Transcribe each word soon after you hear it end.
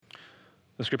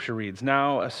The scripture reads,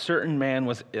 "Now a certain man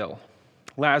was ill,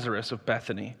 Lazarus of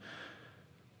Bethany."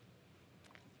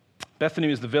 Bethany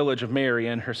is the village of Mary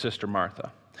and her sister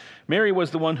Martha. Mary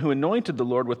was the one who anointed the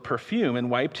Lord with perfume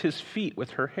and wiped his feet with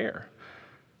her hair.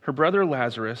 Her brother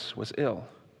Lazarus was ill.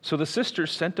 So the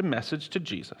sisters sent a message to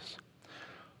Jesus.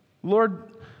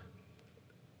 "Lord,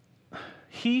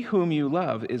 he whom you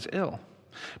love is ill."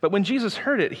 But when Jesus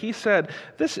heard it, he said,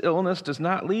 "This illness does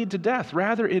not lead to death.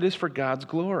 Rather, it is for God's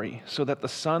glory, so that the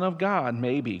Son of God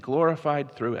may be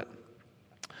glorified through it."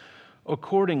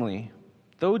 Accordingly,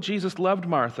 though Jesus loved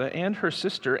Martha and her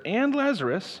sister and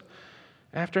Lazarus,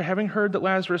 after having heard that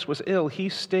Lazarus was ill, he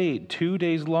stayed 2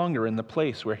 days longer in the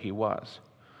place where he was.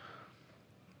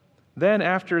 Then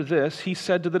after this, he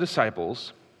said to the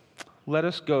disciples, "Let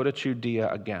us go to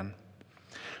Judea again."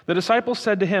 The disciples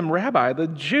said to him, "Rabbi, the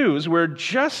Jews were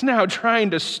just now trying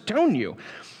to stone you,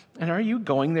 and are you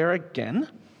going there again?"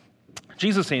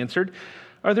 Jesus answered,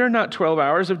 "Are there not 12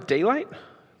 hours of daylight?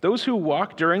 Those who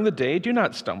walk during the day do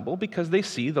not stumble because they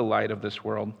see the light of this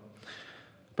world.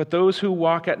 But those who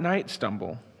walk at night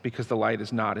stumble because the light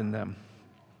is not in them."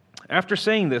 After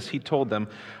saying this, he told them,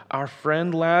 "Our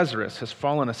friend Lazarus has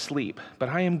fallen asleep, but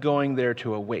I am going there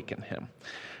to awaken him."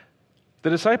 The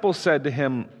disciples said to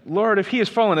him, "Lord, if he has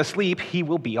fallen asleep, he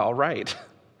will be all right."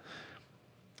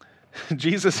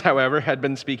 Jesus, however, had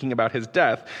been speaking about his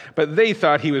death, but they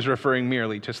thought he was referring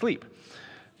merely to sleep.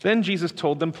 Then Jesus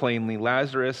told them plainly,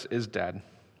 "Lazarus is dead.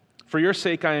 For your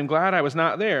sake I am glad I was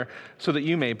not there, so that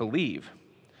you may believe.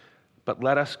 But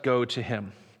let us go to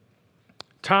him."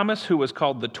 Thomas, who was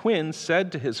called the Twin,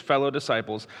 said to his fellow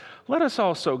disciples, "Let us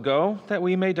also go, that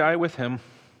we may die with him."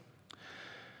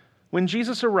 When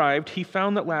Jesus arrived, he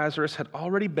found that Lazarus had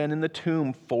already been in the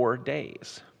tomb 4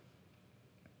 days.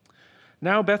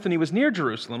 Now Bethany was near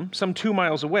Jerusalem, some 2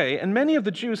 miles away, and many of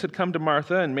the Jews had come to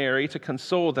Martha and Mary to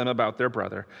console them about their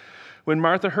brother. When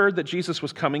Martha heard that Jesus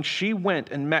was coming, she went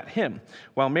and met him,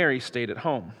 while Mary stayed at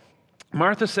home.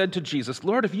 Martha said to Jesus,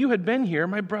 "Lord, if you had been here,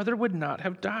 my brother would not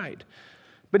have died.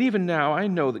 But even now I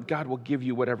know that God will give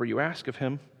you whatever you ask of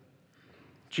him."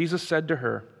 Jesus said to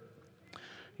her,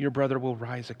 "Your brother will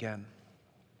rise again."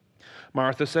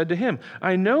 Martha said to him,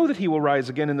 "I know that he will rise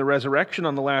again in the resurrection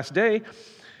on the last day."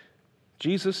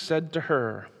 Jesus said to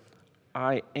her,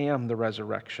 "I am the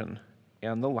resurrection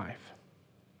and the life.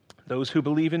 Those who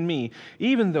believe in me,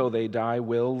 even though they die,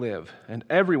 will live, and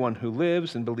everyone who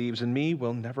lives and believes in me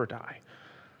will never die.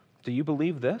 Do you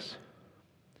believe this?"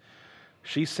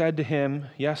 She said to him,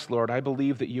 "Yes, Lord, I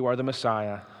believe that you are the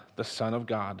Messiah, the Son of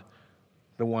God,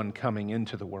 the one coming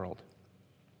into the world."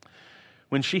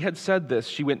 When she had said this,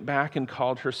 she went back and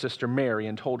called her sister Mary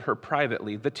and told her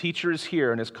privately, "The teacher is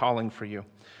here and is calling for you."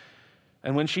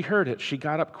 And when she heard it, she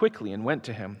got up quickly and went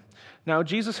to him. Now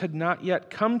Jesus had not yet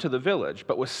come to the village,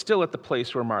 but was still at the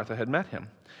place where Martha had met him.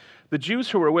 The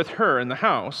Jews who were with her in the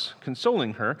house,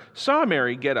 consoling her, saw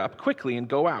Mary get up quickly and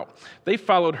go out. They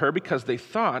followed her because they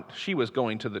thought she was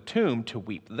going to the tomb to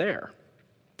weep there.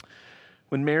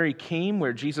 When Mary came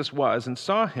where Jesus was and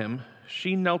saw him,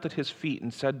 she knelt at his feet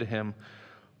and said to him,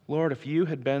 "Lord, if you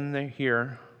had been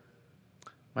here,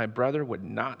 my brother would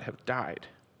not have died."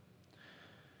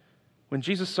 When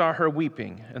Jesus saw her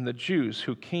weeping, and the Jews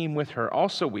who came with her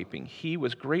also weeping, he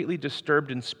was greatly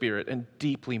disturbed in spirit and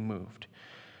deeply moved.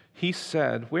 He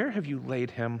said, "Where have you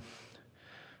laid him?"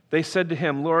 They said to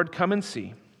him, "Lord, come and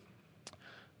see."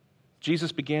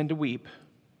 Jesus began to weep.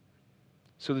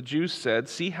 So the Jews said,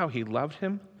 "See how he loved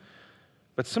him?"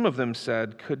 But some of them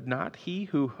said, "Could not he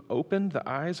who opened the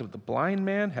eyes of the blind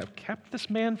man have kept this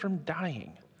man from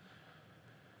dying?"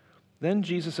 Then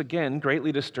Jesus, again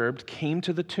greatly disturbed, came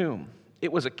to the tomb.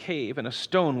 It was a cave, and a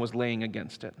stone was laying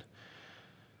against it.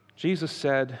 Jesus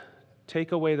said,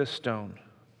 "Take away the stone."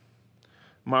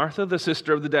 Martha, the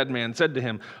sister of the dead man, said to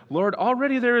him, "Lord,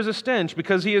 already there is a stench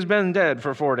because he has been dead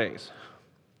for 4 days."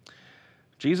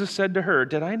 Jesus said to her,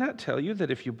 "Did I not tell you that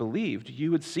if you believed,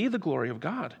 you would see the glory of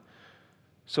God?"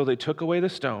 So they took away the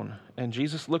stone, and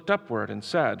Jesus looked upward and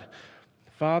said,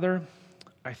 "Father,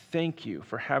 I thank you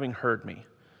for having heard me.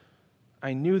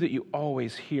 I knew that you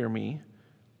always hear me,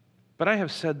 but I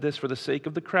have said this for the sake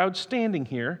of the crowd standing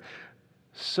here,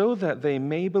 so that they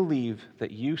may believe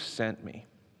that you sent me."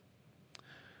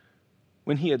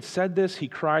 When he had said this, he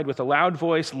cried with a loud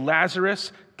voice,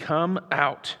 "Lazarus, come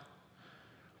out."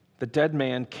 The dead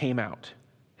man came out,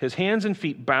 his hands and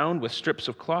feet bound with strips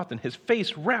of cloth, and his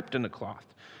face wrapped in a cloth.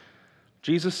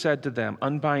 Jesus said to them,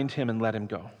 "Unbind him and let him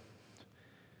go."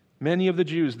 Many of the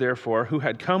Jews, therefore, who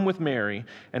had come with Mary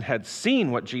and had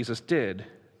seen what Jesus did,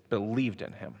 believed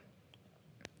in him.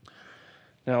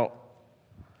 Now,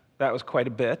 that was quite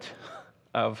a bit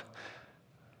of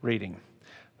reading.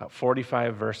 about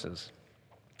 45 verses.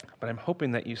 But I'm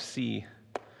hoping that you see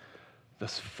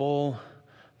this full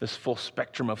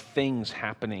spectrum of things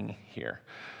happening here.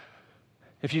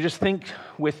 If you just think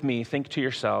with me, think to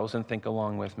yourselves and think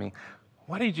along with me,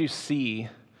 what did you see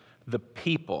the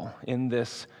people in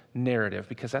this narrative?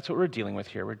 Because that's what we're dealing with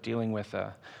here. We're dealing with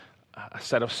a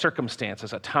set of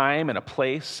circumstances, a time and a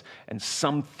place and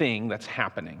something that's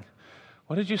happening.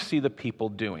 What did you see the people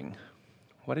doing?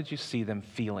 What did you see them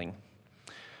feeling?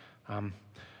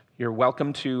 You're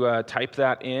welcome to type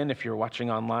that in. If you're watching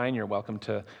online, you're welcome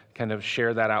to kind of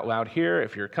share that out loud here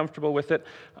if you're comfortable with it.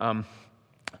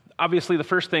 Obviously, the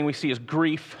first thing we see is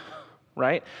grief,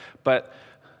 right? But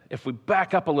if we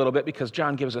back up a little bit, because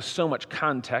John gives us so much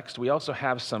context, we also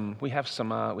have some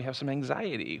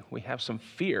anxiety, we have some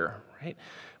fear, right?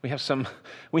 We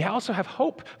also have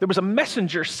hope. There was a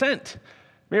messenger sent.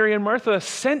 Mary and Martha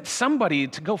sent somebody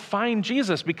to go find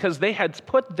Jesus because they had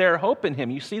put their hope in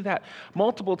him. You see that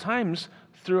multiple times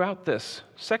throughout this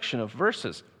section of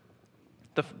verses.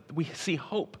 We see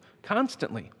hope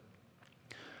constantly.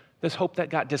 This hope that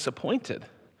got disappointed.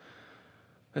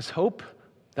 This hope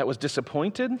that was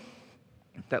disappointed,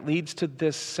 that leads to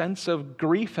this sense of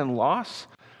grief and loss.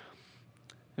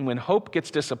 And when hope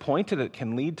gets disappointed, it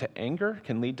can lead to anger,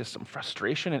 can lead to some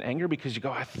frustration and anger because you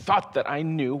go, I thought that I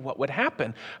knew what would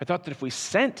happen. I thought that if we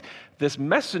sent this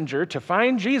messenger to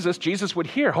find Jesus, Jesus would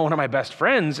hear, one of my best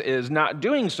friends is not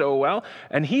doing so well,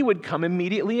 and he would come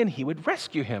immediately and he would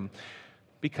rescue him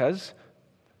because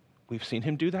we've seen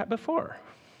him do that before.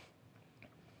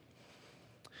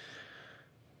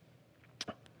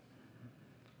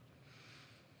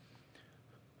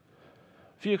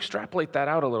 If you extrapolate that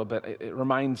out a little bit, it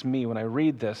reminds me, when I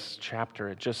read this chapter,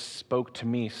 it just spoke to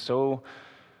me so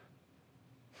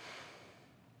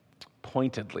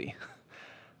pointedly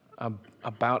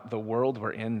about the world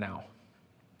we're in now,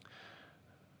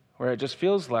 where it just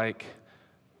feels like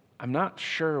I'm not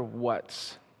sure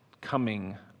what's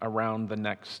coming around the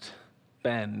next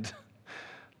bend.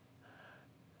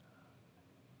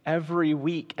 Every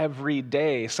week, every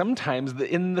day, sometimes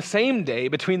in the same day,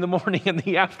 between the morning and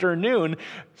the afternoon,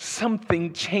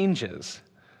 something changes.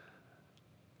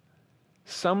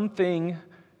 Something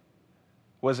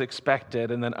was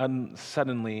expected, and then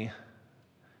suddenly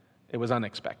it was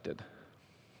unexpected.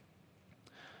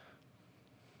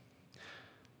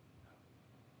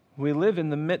 We live in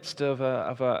the midst of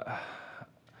a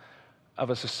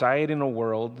society and a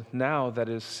world now that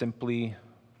is simply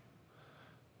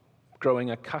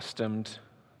growing accustomed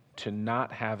to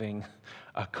not having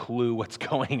a clue what's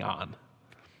going on.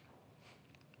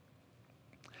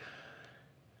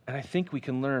 And I think we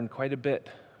can learn quite a bit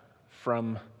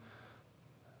from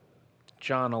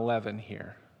John 11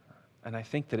 here. And I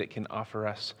think that it can offer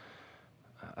us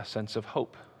a sense of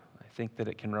hope. I think that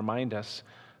it can remind us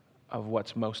of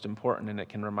what's most important, and it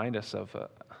can remind us of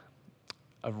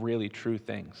really true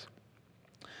things.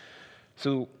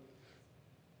 So,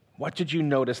 what did you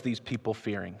notice these people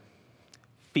fearing?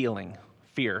 Feeling.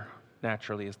 Fear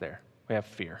naturally is there. We have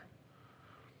fear.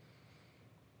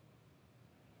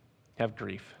 We have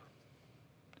grief.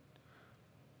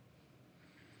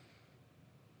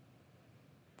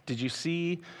 Did you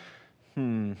see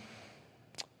any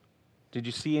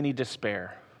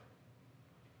despair?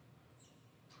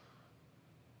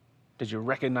 Did you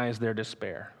recognize their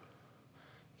despair?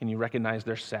 Can you recognize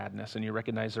their sadness and you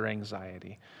recognize their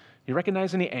anxiety? You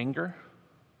recognize any anger?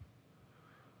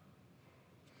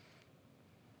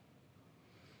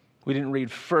 We didn't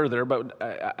read further, but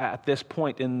at this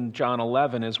point in John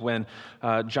 11 is when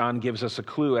John gives us a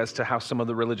clue as to how some of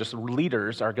the religious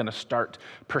leaders are going to start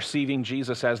perceiving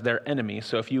Jesus as their enemy.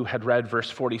 So if you had read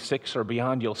verse 46 or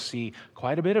beyond, you'll see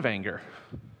quite a bit of anger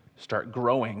start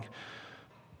growing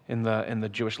in the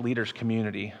Jewish leaders'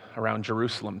 community around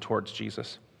Jerusalem towards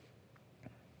Jesus.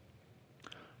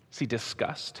 See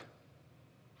disgust.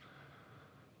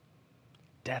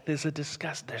 Death is a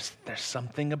disgust. There's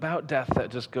something about death that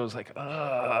just goes like,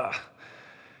 ugh.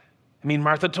 I mean,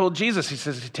 Martha told Jesus, he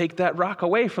says, take that rock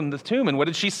away from the tomb. And what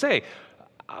did she say?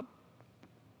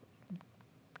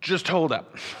 Just hold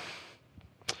up.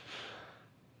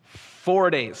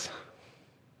 4 days.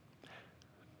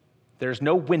 There's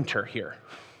no winter here.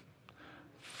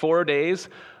 4 days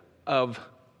of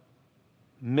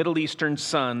Middle Eastern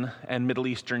sun and Middle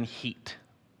Eastern heat.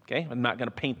 Okay, I'm not going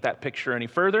to paint that picture any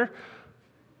further.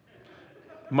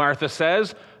 Martha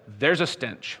says, there's a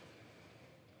stench.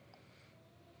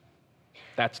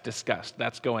 That's disgust.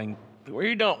 That's going,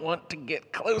 we don't want to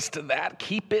get close to that.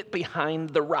 Keep it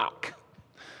behind the rock.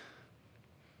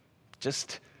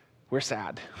 We're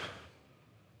sad.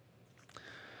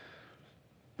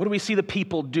 What do we see the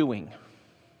people doing?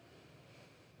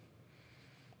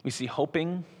 We see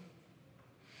hoping.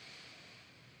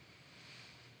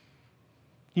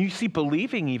 You see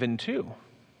believing even too.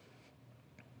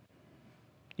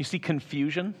 You see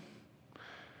confusion.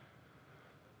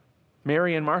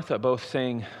 Mary and Martha both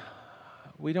saying,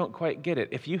 we don't quite get it.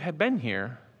 If you had been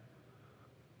here,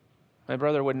 my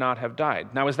brother would not have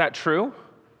died. Now, is that true?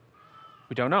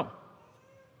 We don't know.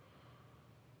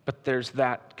 But there's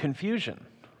that confusion.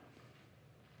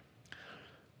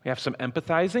 We have some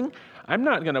empathizing. I'm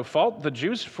not going to fault the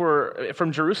Jews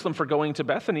from Jerusalem for going to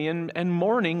Bethany and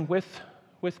mourning with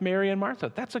Mary and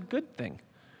Martha. That's a good thing.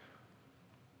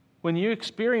 When you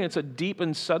experience a deep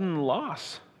and sudden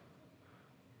loss,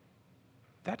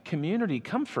 that community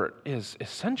comfort is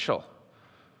essential.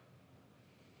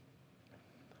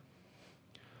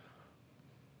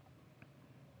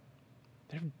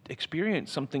 They've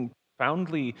experienced something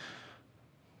profoundly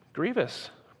grievous,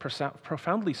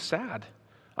 profoundly sad.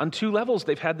 On two levels,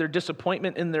 they've had their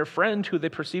disappointment in their friend who they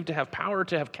perceive to have power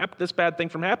to have kept this bad thing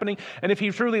from happening. And if he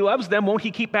truly loves them, won't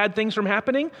he keep bad things from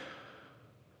happening?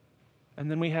 And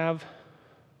then we have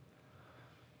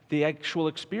the actual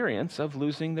experience of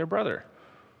losing their brother.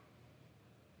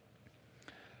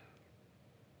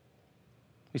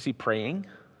 We see praying.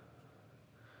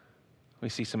 We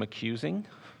see some accusing.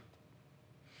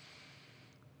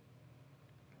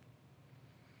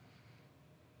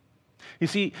 You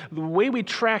see, the way we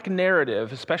track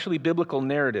narrative, especially biblical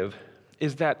narrative,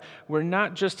 is that we're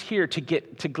not just here to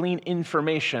glean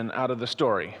information out of the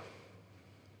story.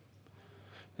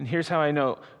 And here's how I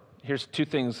know. Here's two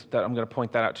things that I'm going to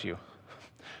point that out to you.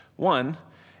 One,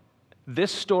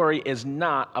 this story is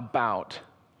not about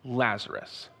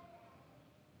Lazarus.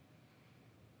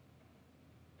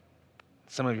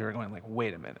 Some of you are going like,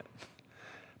 wait a minute.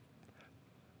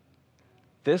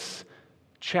 This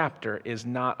chapter is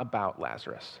not about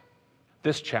Lazarus.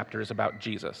 This chapter is about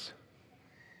Jesus.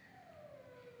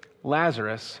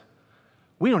 Lazarus,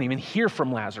 we don't even hear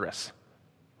from Lazarus.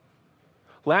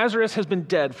 Lazarus has been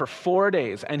dead for 4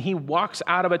 days, and he walks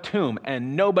out of a tomb,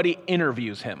 and nobody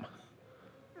interviews him.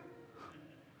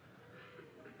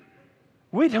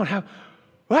 We don't have,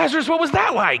 Lazarus, what was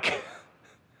that like?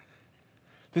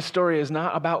 This story is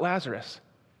not about Lazarus.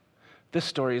 This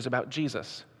story is about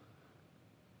Jesus,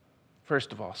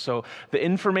 first of all. So the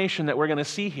information that we're going to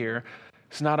see here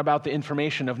is not about the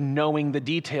information of knowing the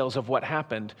details of what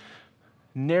happened.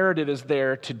 Narrative is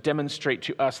there to demonstrate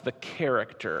to us the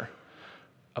character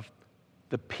of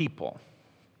the people.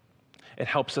 It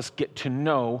helps us get to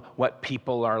know what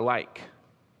people are like.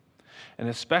 And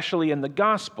especially in the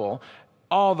gospel,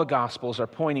 all the gospels are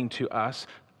pointing to us,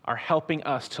 are helping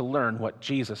us to learn what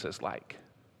Jesus is like.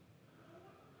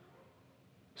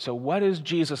 So what is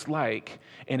Jesus like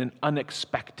in an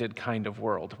unexpected kind of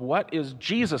world? What is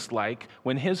Jesus like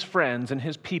when his friends and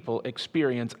his people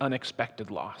experience unexpected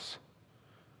loss?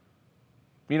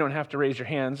 You don't have to raise your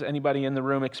hands. Anybody in the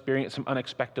room experienced some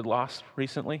unexpected loss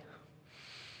recently?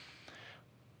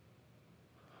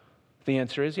 The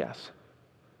answer is yes.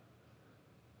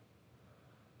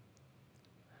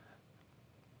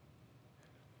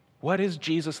 What is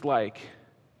Jesus like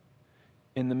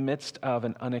in the midst of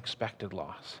an unexpected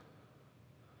loss?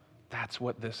 That's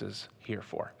what this is here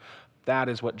for. That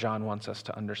is what John wants us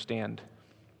to understand.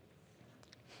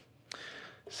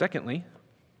 Secondly,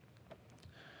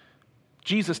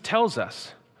 Jesus tells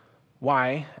us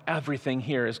why everything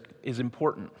here is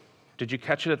important. Did you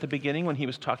catch it at the beginning when he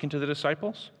was talking to the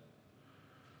disciples?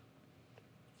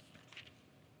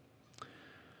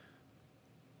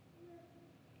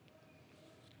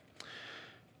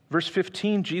 Verse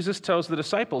 15, Jesus tells the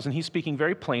disciples, and he's speaking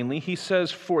very plainly, he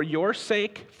says, for your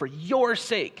sake,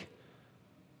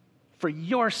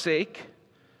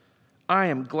 I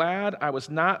am glad I was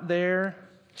not there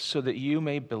so that you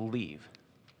may believe.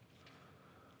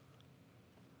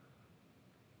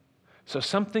 So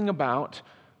something about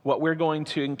what we're going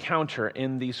to encounter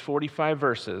in these 45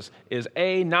 verses is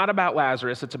A, not about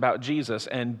Lazarus, it's about Jesus,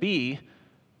 and B,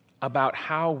 about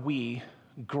how we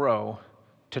grow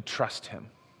to trust him.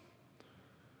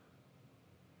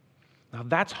 Now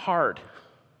that's hard.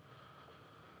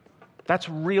 That's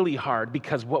really hard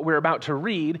because what we're about to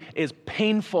read is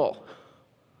painful,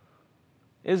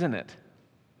 isn't it?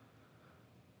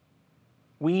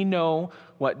 We know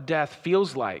what death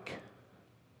feels like,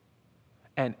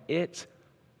 and it's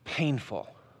painful.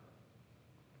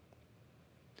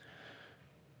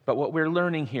 But what we're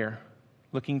learning here,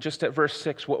 looking just at verse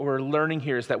 6, what we're learning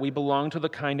here is that we belong to the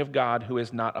kind of God who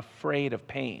is not afraid of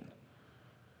pain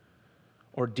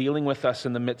or dealing with us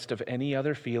in the midst of any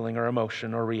other feeling or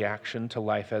emotion or reaction to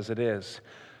life as it is,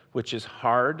 which is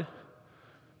hard,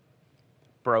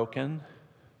 broken,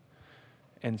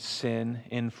 and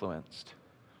sin-influenced.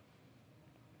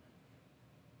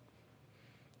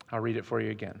 I'll read it for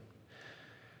you again.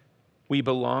 We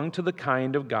belong to the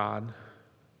kind of God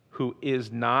who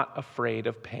is not afraid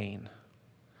of pain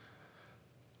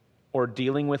or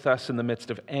dealing with us in the midst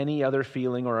of any other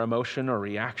feeling or emotion or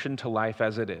reaction to life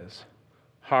as it is,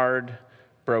 hard,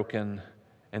 broken,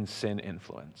 and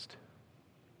sin-influenced.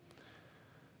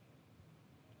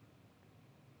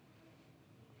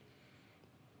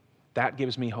 That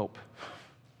gives me hope.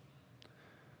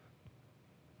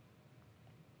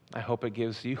 I hope it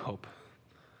gives you hope.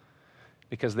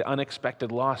 Because the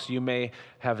unexpected loss you may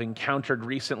have encountered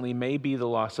recently may be the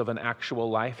loss of an actual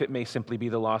life. It may simply be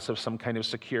the loss of some kind of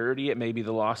security. It may be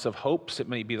the loss of hopes. It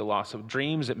may be the loss of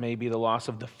dreams. It may be the loss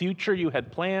of the future you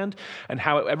had planned and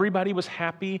how everybody was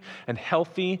happy and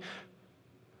healthy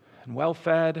and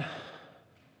well-fed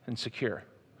and secure.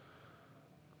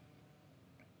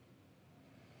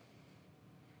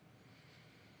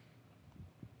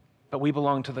 But we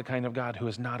belong to the kind of God who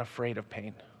is not afraid of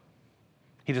pain.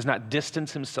 He does not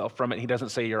distance himself from it. He doesn't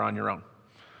say you're on your own.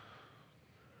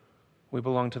 We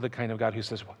belong to the kind of God who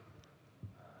says,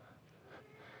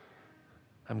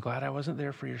 I'm glad I wasn't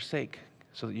there for your sake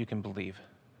so that you can believe.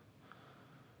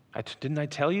 Didn't I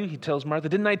tell you? He tells Martha,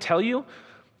 didn't I tell you?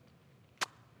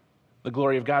 The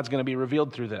glory of God's going to be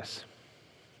revealed through this.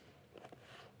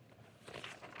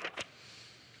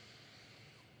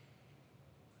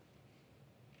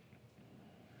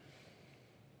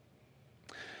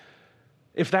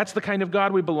 If that's the kind of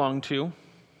God we belong to,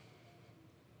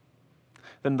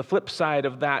 then the flip side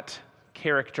of that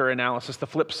character analysis, the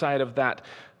flip side of that,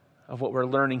 of what we're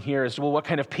learning here is, well, what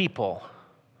kind of people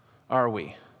are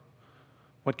we?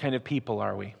 What kind of people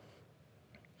are we?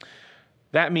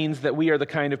 That means that we are the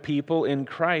kind of people in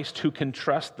Christ who can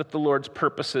trust that the Lord's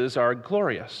purposes are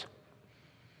glorious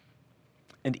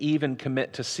and even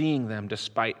commit to seeing them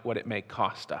despite what it may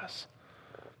cost us.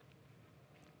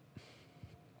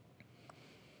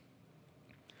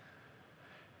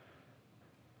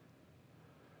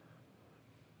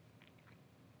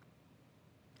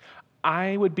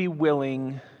 I would be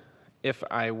willing, if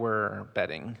I were a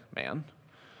betting man,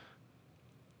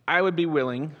 I would be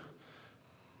willing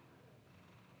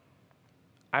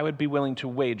to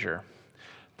wager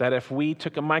that if we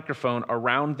took a microphone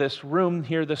around this room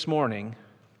here this morning,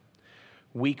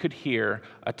 we could hear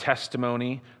a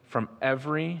testimony from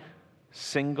every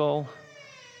single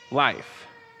life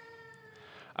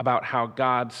about how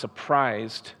God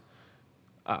surprised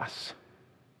us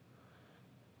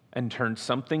and turned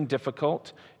something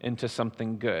difficult into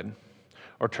something good,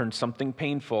 or turned something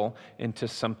painful into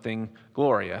something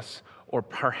glorious, or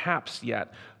perhaps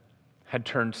yet had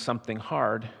turned something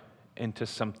hard into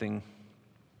something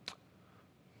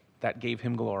that gave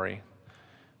him glory.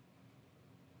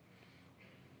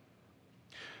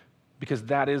 Because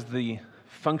that is the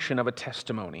function of a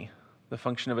testimony. The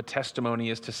function of a testimony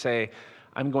is to say,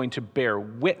 I'm going to bear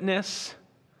witness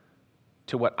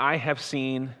to what I have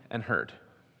seen and heard.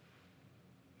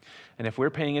 And if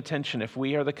we're paying attention, if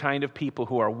we are the kind of people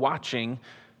who are watching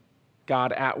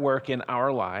God at work in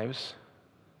our lives,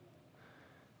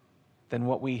 then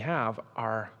what we have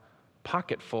are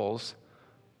pocketfuls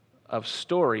of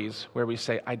stories where we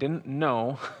say, I didn't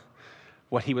know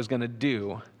what he was going to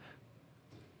do,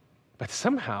 but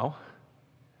somehow,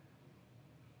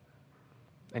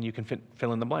 and you can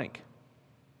fill in the blank.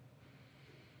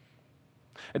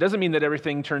 It doesn't mean that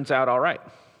everything turns out all right.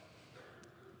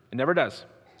 It never does.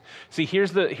 See,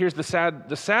 here's the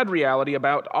sad reality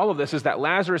about all of this is that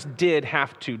Lazarus did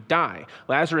have to die.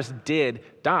 Lazarus did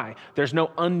die. There's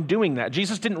no undoing that.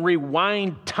 Jesus didn't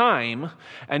rewind time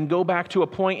and go back to a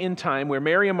point in time where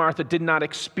Mary and Martha did not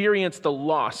experience the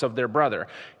loss of their brother.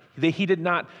 He did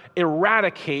not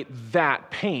eradicate that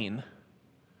pain.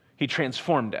 He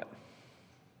transformed it.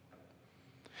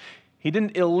 He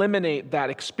didn't eliminate that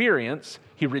experience.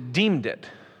 He redeemed it.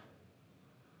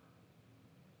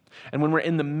 And when we're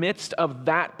in the midst of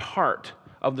that part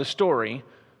of the story,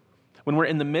 when we're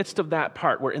in the midst of that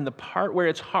part, we're in the part where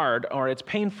it's hard or it's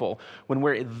painful, when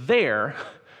we're there,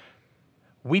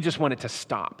 we just want it to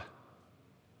stop.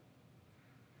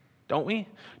 Don't we?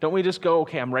 Don't we just go,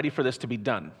 okay, I'm ready for this to be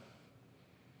done?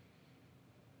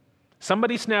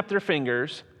 Somebody snap their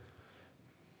fingers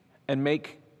and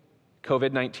make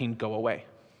COVID-19 go away.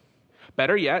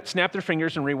 Better yet, snap their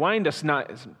fingers and rewind us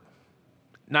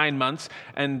 9 months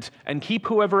and keep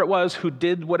whoever it was who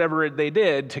did whatever they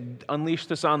did to unleash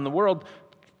this on the world,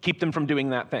 keep them from doing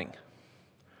that thing.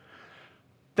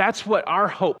 That's what our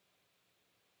hope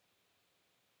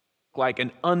like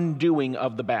an undoing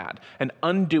of the bad, an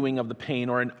undoing of the pain,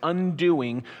 or an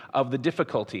undoing of the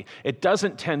difficulty. It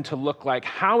doesn't tend to look like,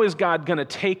 how is God going to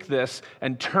take this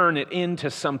and turn it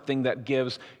into something that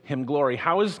gives him glory?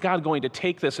 How is God going to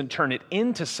take this and turn it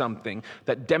into something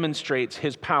that demonstrates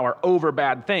his power over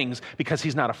bad things, because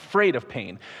he's not afraid of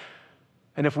pain?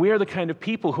 And if we are the kind of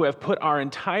people who have put our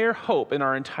entire hope and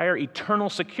our entire eternal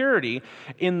security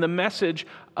in the message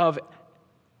of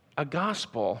a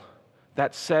gospel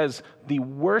that says the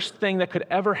worst thing that could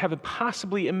ever have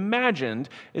possibly imagined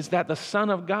is that the Son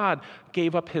of God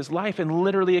gave up his life and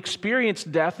literally experienced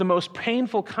death, the most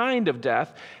painful kind of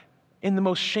death, in the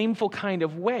most shameful kind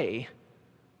of way.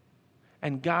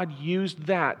 And God used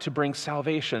that to bring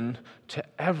salvation to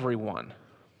everyone.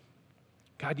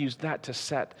 God used that to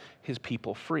set his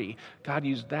people free. God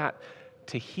used that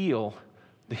to heal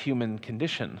the human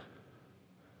condition.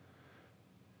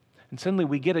 And suddenly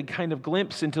we get a kind of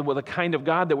glimpse into the kind of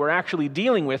God that we're actually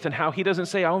dealing with, and how he doesn't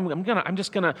say, "Oh, I'm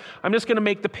just gonna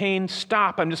make the pain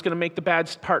stop. I'm just gonna make the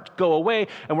bad part go away,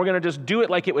 and we're gonna just do it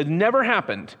like it would never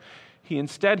happened." He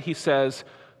says,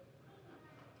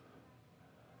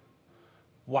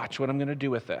 "Watch what I'm gonna do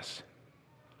with this.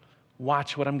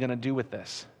 Watch what I'm gonna do with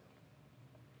this."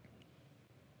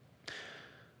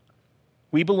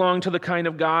 We belong to the kind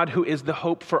of God who is the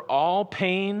hope for all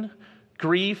pain,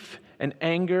 grief, and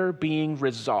anger being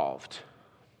resolved.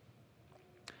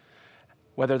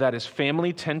 Whether that is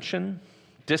family tension,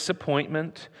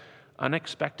 disappointment,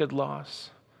 unexpected loss,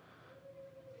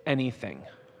 anything.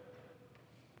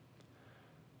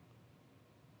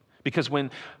 Because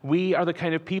when we are the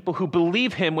kind of people who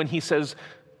believe him when he says,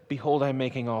 "Behold, I'm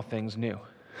making all things new."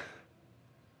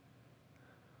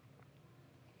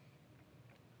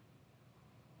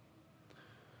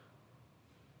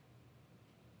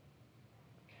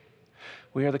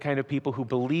 We are the kind of people who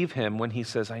believe him when he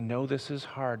says, "I know this is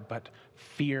hard, but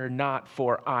fear not,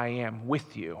 for I am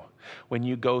with you. When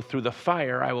you go through the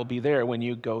fire, I will be there. When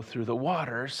you go through the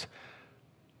waters,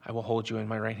 I will hold you in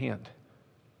my right hand."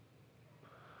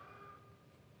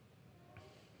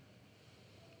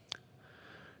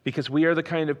 Because we are the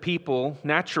kind of people,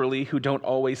 naturally, who don't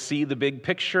always see the big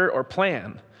picture or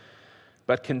plan,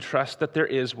 but can trust that there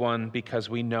is one because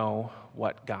we know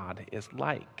what God is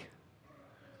like.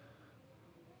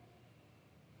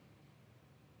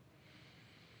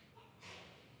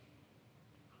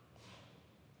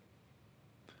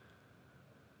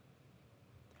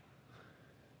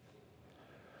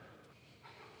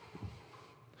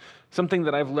 Something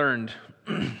that I've learned,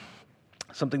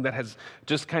 something that has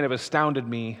just kind of astounded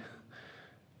me,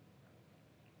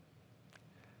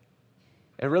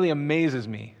 it really amazes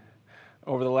me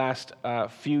over the last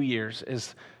few years,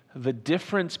 is the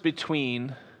difference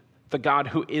between the God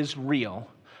who is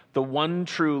real, the one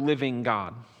true living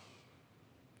God,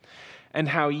 and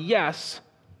how, yes,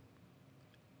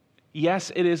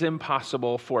 it is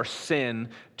impossible for sin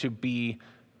to be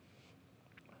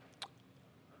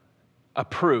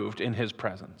approved in his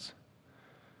presence.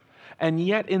 And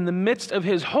yet, in the midst of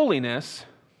his holiness,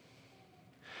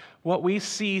 what we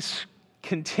see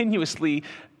continuously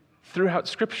throughout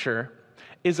Scripture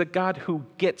is a God who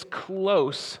gets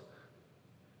close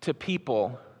to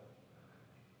people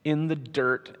in the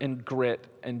dirt and grit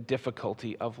and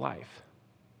difficulty of life.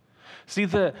 See,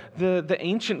 the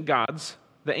ancient gods,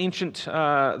 the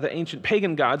ancient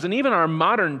pagan gods, and even our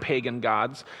modern pagan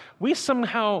gods, we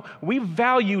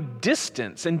value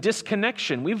distance and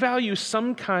disconnection. We value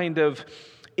some kind of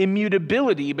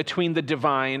immutability between the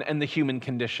divine and the human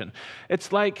condition.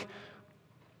 It's like,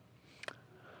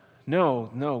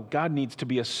 no, God needs to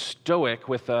be a stoic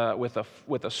with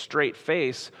a straight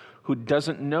face who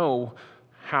doesn't know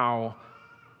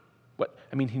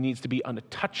he needs to be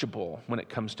untouchable when it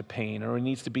comes to pain, or he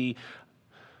needs to be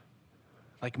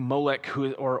like Molech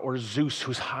or Zeus,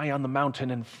 who's high on the mountain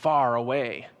and far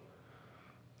away.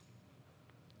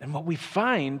 And what we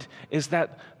find is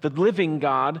that the living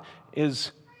God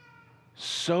is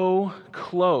so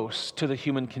close to the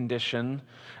human condition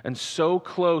and so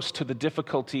close to the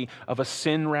difficulty of a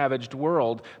sin-ravaged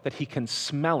world that he can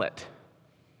smell it.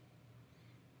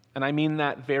 And I mean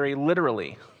that very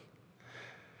literally.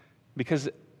 Because,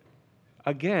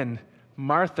 again,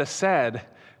 Martha said,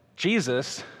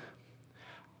 "Jesus,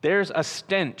 there's a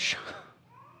stench."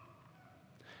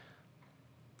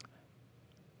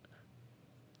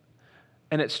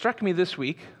 And it struck me this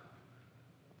week,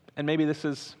 and maybe this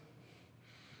is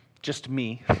just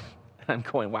me, and I'm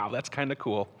going, wow, that's kind of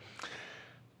cool.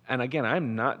 And again,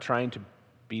 I'm not trying to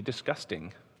be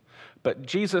disgusting, but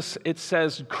Jesus, it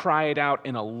says, cried out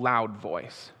in a loud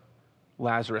voice,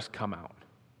 "Lazarus, come out."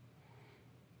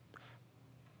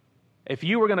 If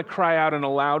you were going to cry out in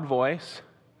a loud voice,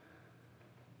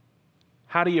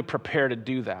 how do you prepare to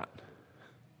do that?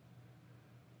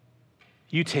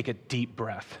 You take a deep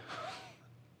breath.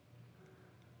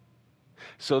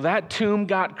 So that tomb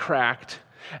got cracked,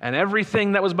 and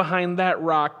everything that was behind that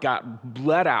rock got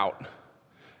bled out,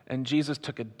 and Jesus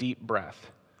took a deep breath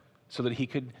so that he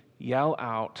could yell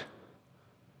out,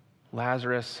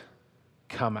 "Lazarus,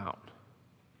 come out."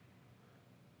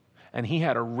 And he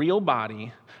had a real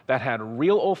body that had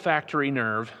real olfactory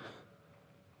nerve,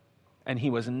 and he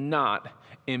was not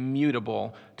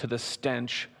immutable to the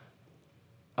stench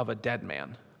of a dead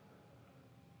man.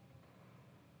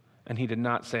 And he did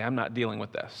not say, "I'm not dealing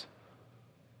with this."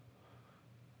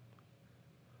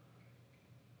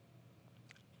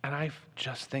 And I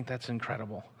just think that's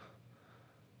incredible.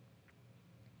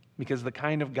 Because the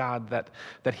kind of God that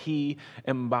he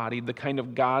embodied, the kind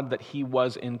of God that he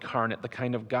was incarnate, the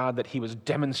kind of God that he was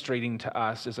demonstrating to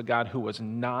us is a God who was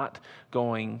not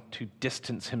going to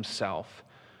distance himself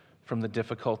from the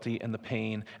difficulty and the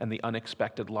pain and the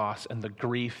unexpected loss and the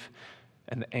grief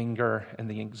and the anger and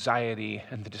the anxiety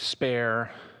and the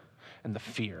despair and the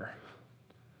fear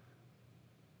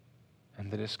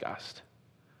and the disgust.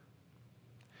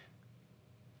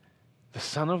 The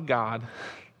Son of God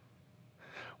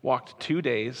walked 2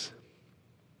 days,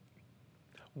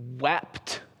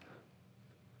 wept,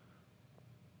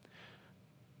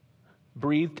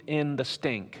 breathed in the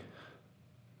stink,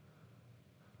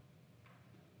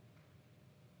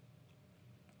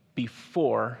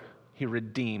 before he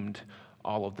redeemed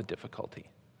all of the difficulty,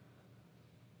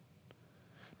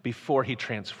 before he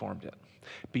transformed it,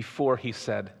 before he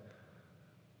said,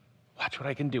 "Watch what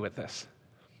I can do with this."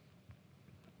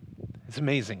 It's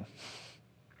amazing.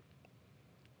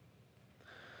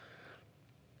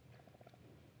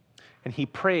 And he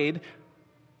prayed.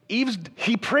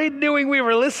 He prayed knowing we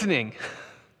were listening.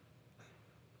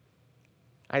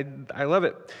 I love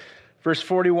it. Verse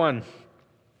 41.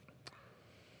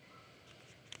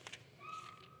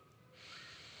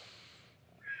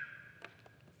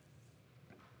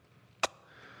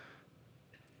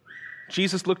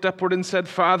 Jesus looked upward and said,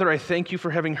 "Father, I thank you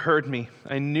for having heard me.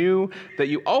 I knew that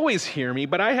you always hear me,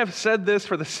 but I have said this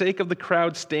for the sake of the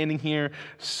crowd standing here,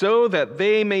 so that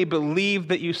they may believe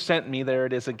that you sent me." There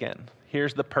it is again.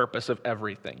 Here's the purpose of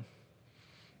everything.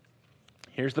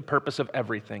 Here's the purpose of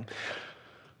everything.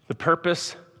 The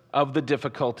purpose of the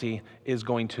difficulty is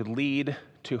going to lead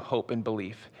to hope and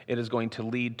belief. It is going to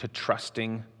lead to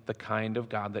trusting the kind of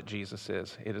God that Jesus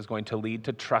is. It is going to lead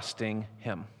to trusting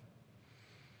him.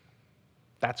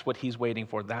 That's what he's waiting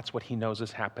for. That's what he knows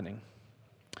is happening.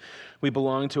 We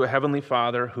belong to a heavenly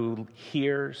Father who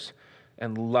hears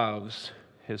and loves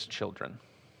his children.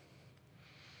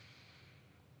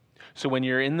 So when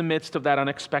you're in the midst of that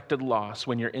unexpected loss,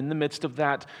 when you're in the midst of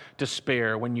that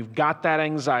despair, when you've got that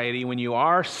anxiety, when you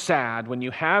are sad, when you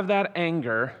have that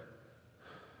anger,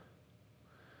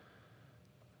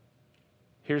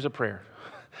 here's a prayer.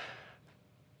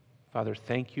 Father,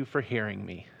 thank you for hearing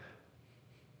me.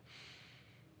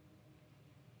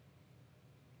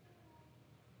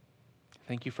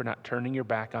 Thank you for not turning your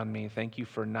back on me. Thank you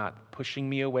for not pushing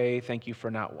me away. Thank you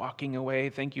for not walking away.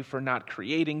 Thank you for not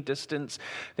creating distance.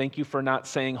 Thank you for not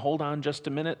saying, "Hold on just a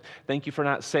minute." Thank you for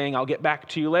not saying, "I'll get back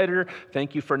to you later."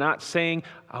 Thank you for not saying,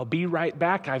 "I'll be right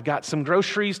back. I've got some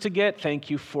groceries to get." Thank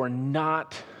you for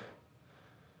not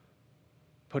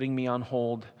putting me on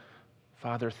hold.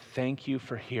 Father, thank you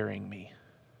for hearing me.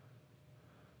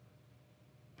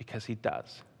 Because he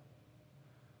does.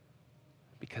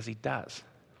 Because he does.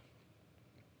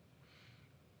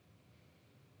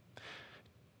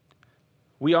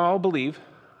 We all believe,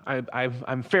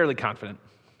 I'm fairly confident,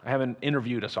 I haven't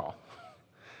interviewed us all,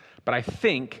 but I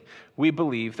think we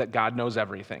believe that God knows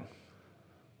everything.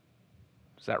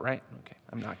 Is that right? Okay,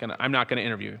 I'm not gonna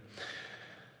interview you.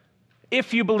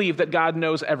 If you believe that God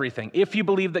knows everything, if you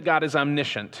believe that God is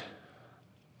omniscient,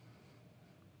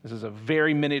 this is a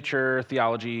very miniature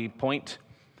theology point,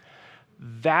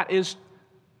 that is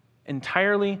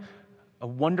entirely a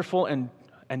wonderful and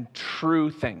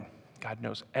true thing. God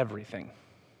knows everything.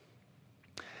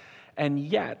 And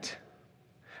yet,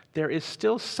 there is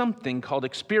still something called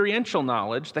experiential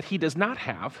knowledge that he does not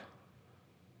have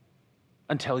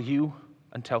until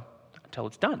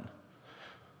it's done.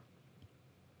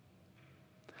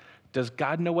 Does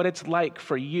God know what it's like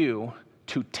for you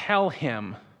to tell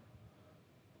him?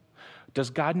 Does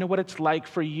God know what it's like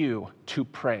for you to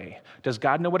pray? Does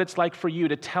God know what it's like for you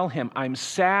to tell him, "I'm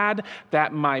sad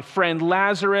that my friend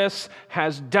Lazarus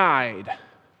has died"?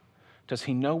 Does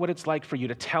he know what it's like for you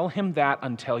to tell him that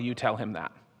until you tell him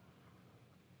that?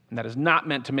 And that is not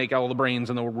meant to make all the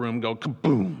brains in the room go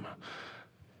kaboom.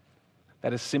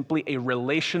 That is simply a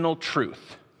relational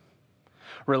truth.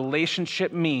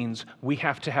 Relationship means we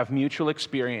have to have mutual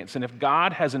experience. And if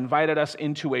God has invited us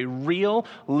into a real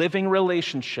living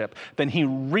relationship, then he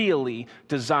really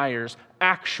desires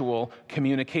actual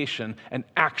communication and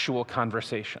actual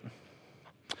conversation.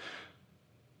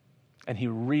 And he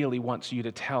really wants you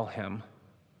to tell him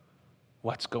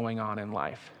what's going on in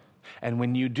life. And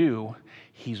when you do,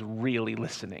 he's really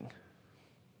listening.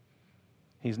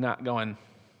 He's not going,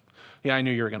 yeah, I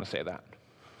knew you were going to say that.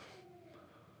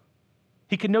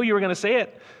 He could know you were going to say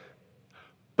it,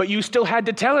 but you still had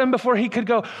to tell him before he could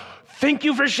go, thank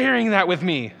you for sharing that with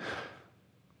me.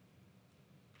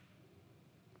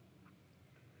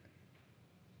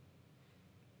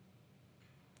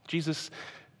 Jesus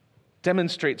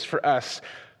demonstrates for us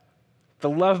the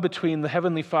love between the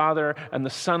Heavenly Father and the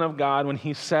Son of God when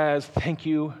he says, thank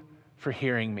you for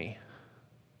hearing me.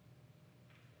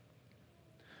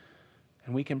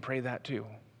 And we can pray that too.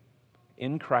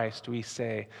 In Christ, we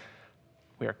say,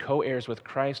 we are co-heirs with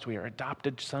Christ. We are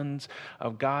adopted sons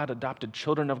of God, adopted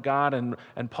children of God. And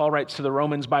Paul writes to the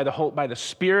Romans, by the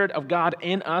Spirit of God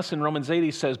in us, in Romans 8, he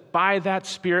says, by that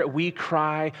Spirit we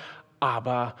cry,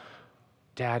 Abba,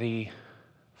 Daddy,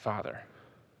 Father.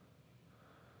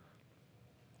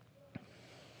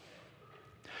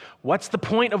 What's the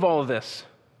point of all of this?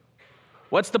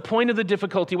 What's the point of the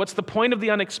difficulty? What's the point of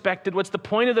the unexpected? What's the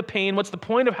point of the pain? What's the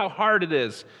point of how hard it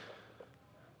is?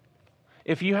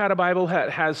 If you had a Bible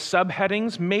that has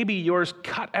subheadings, maybe yours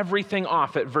cut everything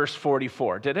off at verse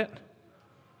 44, did it?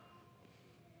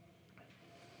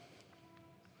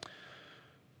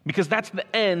 Because that's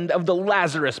the end of the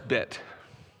Lazarus bit.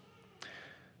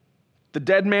 The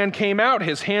dead man came out,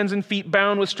 his hands and feet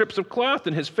bound with strips of cloth,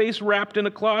 and his face wrapped in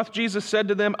a cloth. Jesus said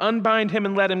to them, unbind him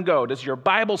and let him go. Does your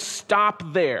Bible stop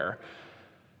there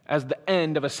as the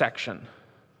end of a section?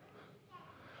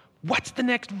 What's the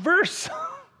next verse?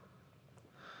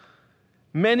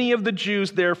 Many of the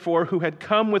Jews, therefore, who had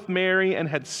come with Mary and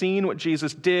had seen what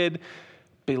Jesus did,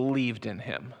 believed in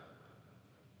him.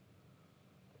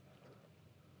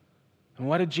 And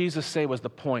what did Jesus say was the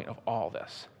point of all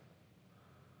this?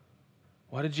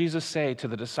 What did Jesus say to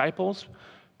the disciples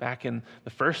back in the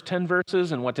first 10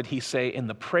 verses? And what did he say in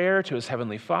the prayer to his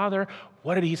heavenly Father?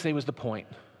 What did he say was the point?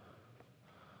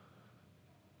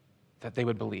 That they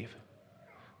would believe.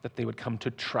 That they would come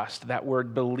to trust. That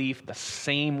word belief, the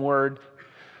same word.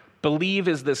 Believe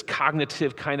is this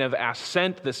cognitive kind of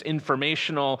assent, this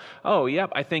informational, oh,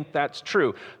 yep, I think that's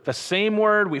true. The same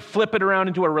word, we flip it around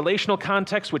into a relational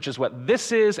context, which is what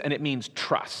this is, and it means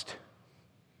trust.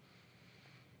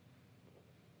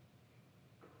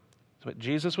 So what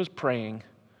Jesus was praying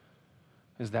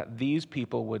is that these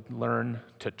people would learn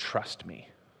to trust me.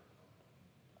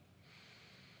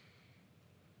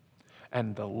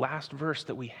 And the last verse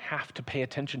that we have to pay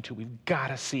attention to, we've got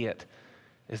to see it,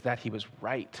 is that he was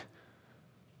right.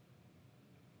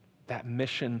 That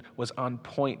mission was on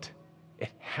point. It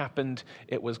happened.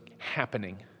 It was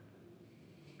happening.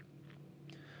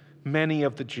 Many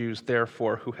of the Jews,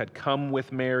 therefore, who had come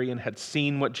with Mary and had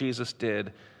seen what Jesus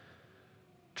did,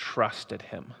 trusted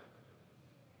him.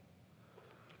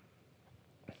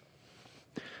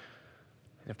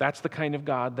 If that's the kind of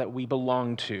God that we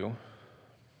belong to,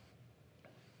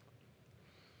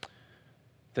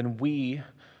 then we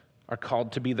are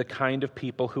called to be the kind of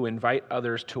people who invite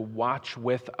others to watch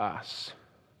with us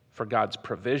for God's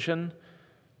provision,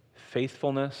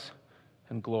 faithfulness,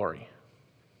 and glory.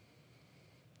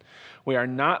 We are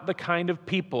not the kind of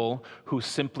people who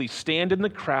simply stand in the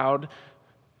crowd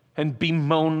and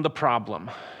bemoan the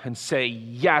problem and say,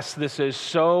 yes, this is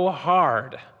so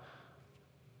hard.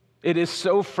 It is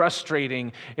so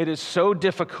frustrating. It is so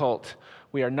difficult.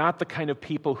 We are not the kind of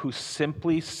people who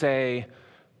simply say,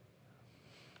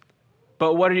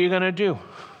 but what are you going to do?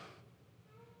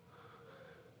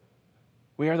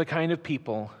 We are the kind of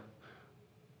people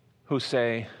who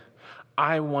say,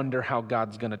 I wonder how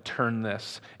God's going to turn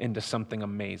this into something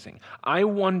amazing. I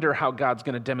wonder how God's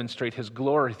going to demonstrate his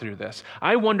glory through this.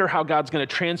 I wonder how God's going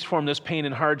to transform this pain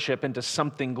and hardship into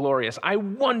something glorious. I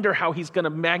wonder how he's going to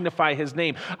magnify his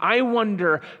name. I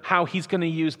wonder how he's going to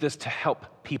use this to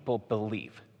help people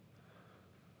believe.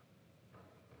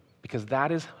 Because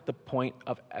that is the point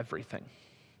of everything.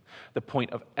 The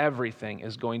point of everything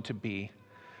is going to be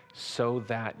so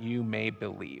that you may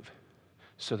believe,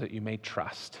 so that you may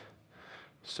trust,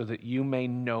 so that you may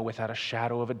know without a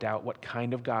shadow of a doubt what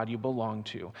kind of God you belong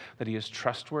to, that he is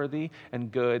trustworthy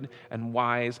and good and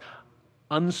wise,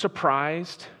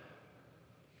 unsurprised,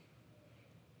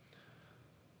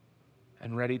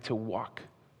 and ready to walk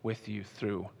with you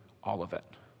through all of it.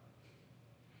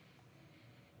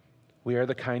 We are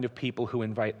the kind of people who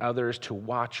invite others to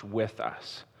watch with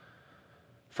us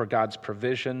for God's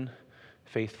provision,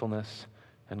 faithfulness,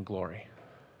 and glory.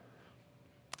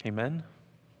 Amen?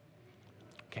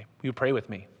 Okay, will you pray with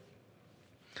me?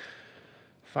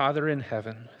 Father in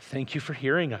heaven, thank you for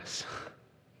hearing us.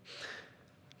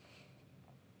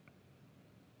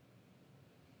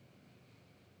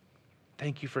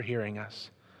 Thank you for hearing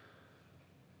us.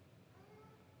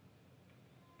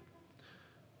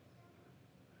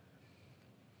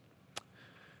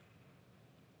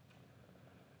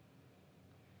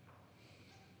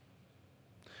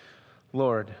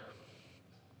 Lord,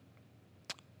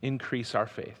 increase our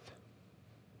faith.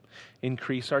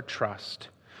 Increase our trust.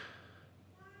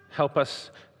 Help us,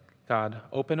 God,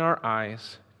 open our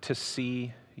eyes to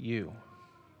see you,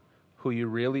 who you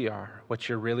really are, what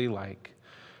you're really like,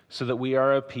 so that we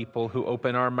are a people who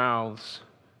open our mouths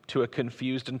to a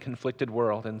confused and conflicted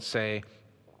world and say,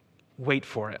 wait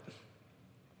for it.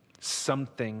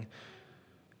 Something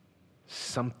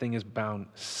is bound.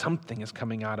 Something is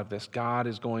coming out of this. God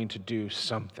is going to do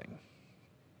something.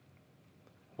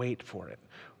 Wait for it.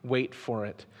 Wait for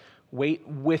it. Wait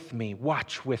with me.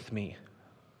 Watch with me.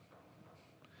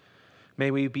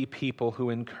 May we be people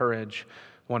who encourage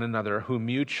one another, who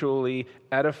mutually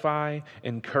edify,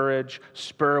 encourage,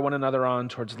 spur one another on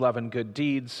towards love and good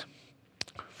deeds.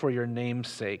 For your name's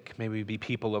sake, may we be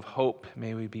people of hope.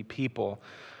 May we be people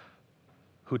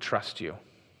who trust you.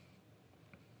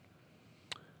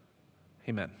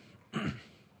 Amen.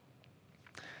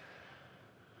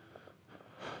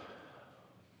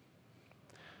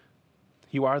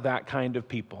 You are that kind of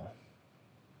people.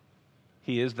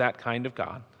 He is that kind of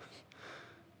God.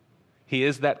 He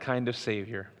is that kind of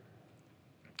Savior.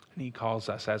 And he calls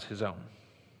us as his own.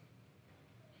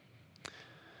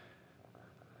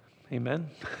 Amen.